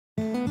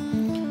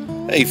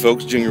Hey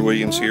folks, Junior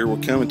Williams here. We're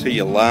coming to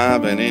you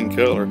live and in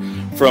color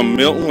from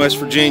Milton, West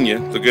Virginia,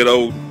 the good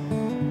old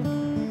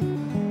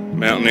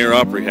Mountaineer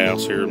Opry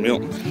house here in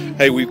Milton.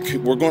 Hey, we're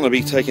going to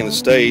be taking the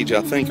stage,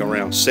 I think,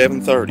 around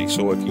 7:30.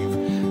 So if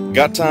you've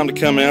got time to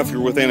come out, if you're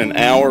within an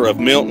hour of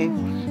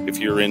Milton, if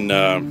you're in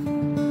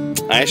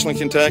Ashland,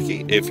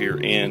 Kentucky, if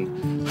you're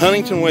in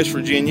Huntington, West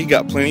Virginia, you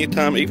got plenty of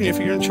time. Even if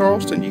you're in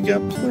Charleston, you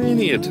got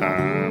plenty of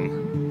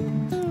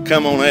time.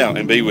 Come on out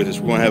and be with us.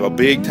 We're going to have a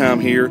big time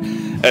here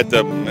at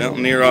the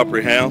Mountaineer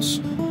Opry House,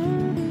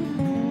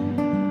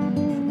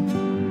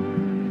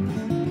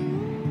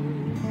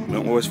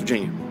 Milton, West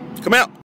Virginia. Come out.